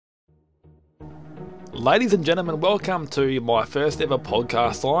Ladies and gentlemen, welcome to my first ever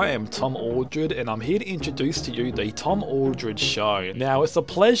podcast. I am Tom Aldred and I'm here to introduce to you the Tom Aldred Show. Now, it's a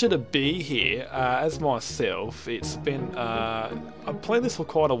pleasure to be here as myself. It's been, I've played this for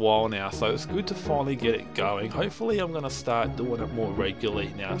quite a while now, so it's good to finally get it going. Hopefully I'm going to start doing it more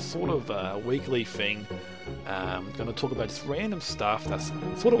regularly now, sort of a weekly thing. I'm going to talk about just random stuff that's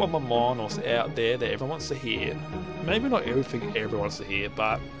sort of on my mind or out there that everyone wants to hear. Maybe not everything everyone wants to hear,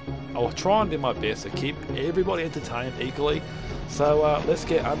 but I'll try and do my best to keep everybody entertained equally. So let's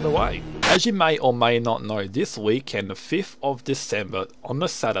get underway. As you may or may not know, this weekend, the 5th of December, on the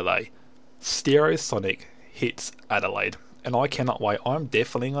Saturday, Stereosonic hits Adelaide. And I cannot wait. I'm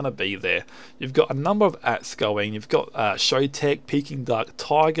definitely going to be there. You've got a number of acts going. You've got Showtech, Peking Duck,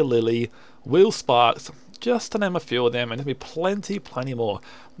 Tiger Lily, Will Sparks, just to name a few of them, and there'll be plenty more.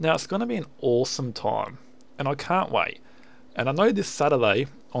 Now, it's going to be an awesome time, and I can't wait. And I know this Saturday,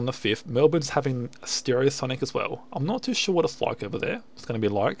 on the 5th, Melbourne's having a Stereosonic as well. I'm not too sure what it's like over there. It's going to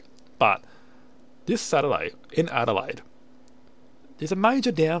be like, but this Saturday in Adelaide, there's a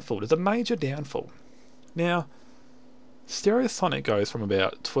major downfall. Now, Stereosonic goes from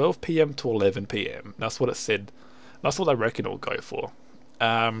about 12 PM to 11 PM. That's what it said. That's what I reckon it'll go for.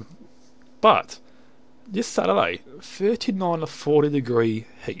 But this Saturday, 39 to 40 degree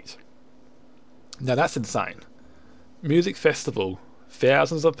heat. Now that's insane. Music festival,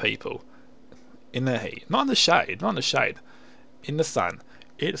 thousands of people in the heat, not in the shade, in the sun.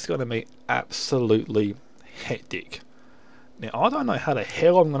 It's going to be absolutely hectic. Now I don't know how the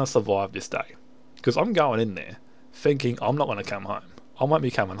hell I'm going to survive this day, because I'm going in there thinking I'm not going to come home. I won't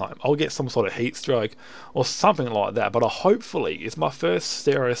be coming home. I'll get some sort of heat stroke or something like that. But hopefully, it's my first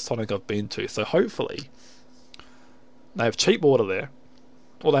Stereosonic I've been to, so hopefully they have cheap water there,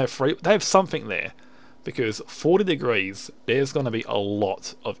 or they have something there, because 40 degrees, there's going to be a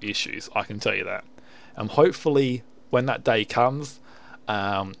lot of issues, I can tell you that. And hopefully when that day comes,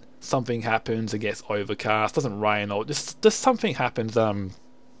 something happens, it gets overcast, doesn't rain, or just something happens,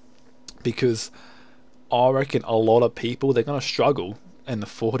 because I reckon a lot of people, they're going to struggle in the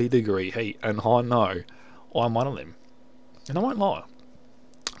 40 degree heat, and I know I'm one of them. And I won't lie,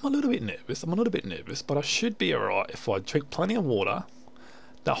 I'm a little bit nervous, but I should be alright if I drink plenty of water.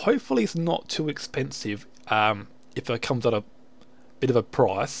 Now hopefully it's not too expensive, if it comes at a bit of a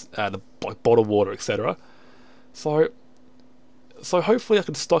price, like bottled water, etc. So hopefully I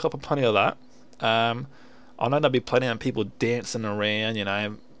can stock up on plenty of that. I know there'll be plenty of people dancing around, you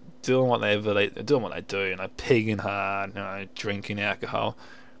know, doing what they do, you know, pegging hard, you know, drinking alcohol.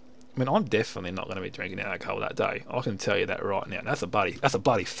 I mean, I'm definitely not going to be drinking alcohol that day. I can tell you that right now. That's a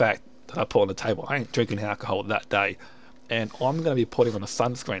bloody fact that I put on the table. I ain't drinking alcohol that day. And I'm going to be putting on a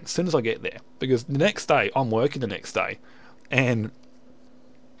sunscreen as soon as I get there, because the next day, I'm working the next day, and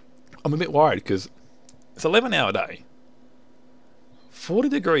I'm a bit worried because it's an 11-hour day, 40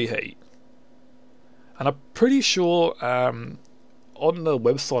 degree heat, and I'm pretty sure on the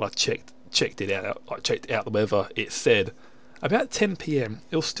website I checked it out, I checked out the weather, it said about 10 PM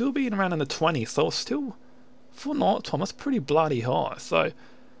it'll still be around in the 20s, so it's still, for night time, that's pretty bloody high. So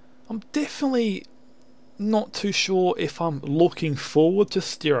I'm definitely not too sure if I'm looking forward to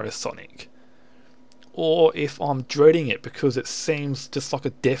Stereosonic or if I'm dreading it because it seems just like a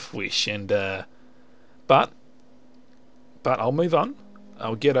death wish. And but I'll move on,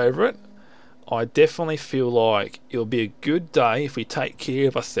 I'll get over it. I definitely feel like it'll be a good day if we take care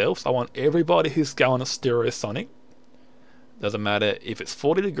of ourselves. I want everybody who's going to Stereosonic, doesn't matter if it's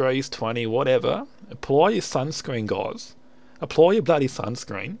 40 degrees, 20, whatever, apply your sunscreen, guys. Apply your bloody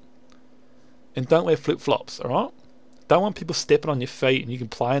sunscreen. And don't wear flip-flops, alright? Don't want people stepping on your feet and you can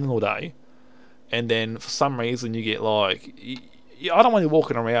play in them all day, and then for some reason you get like, I don't want you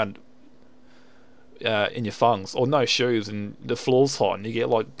walking around in your thongs or no shoes and the floor's hot and you get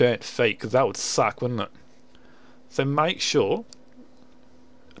like burnt feet, because that would suck, wouldn't it? So make sure.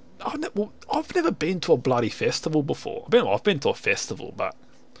 I've never been to a bloody festival before. I've been to a festival, but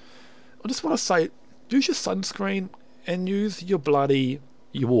I just want to say, use your sunscreen and use your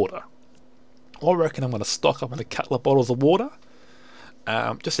water. I reckon I'm going to stock up on a couple of bottles of water,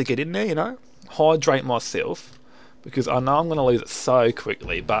 just to get in there, you know, hydrate myself, because I know I'm going to lose it so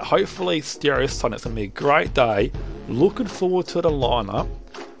quickly. But hopefully Stereosonic's going to be a great day. Looking forward to the lineup.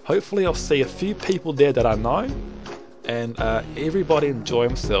 Hopefully I'll see a few people there that I know, and everybody enjoy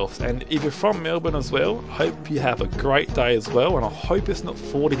themselves. And if you're from Melbourne as well, hope you have a great day as well, and I hope it's not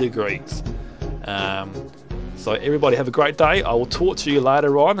 40 degrees. So everybody have a great day. I will talk to you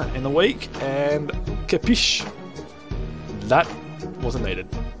later on in the week, and capiche. That wasn't needed.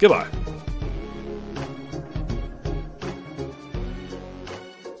 Goodbye.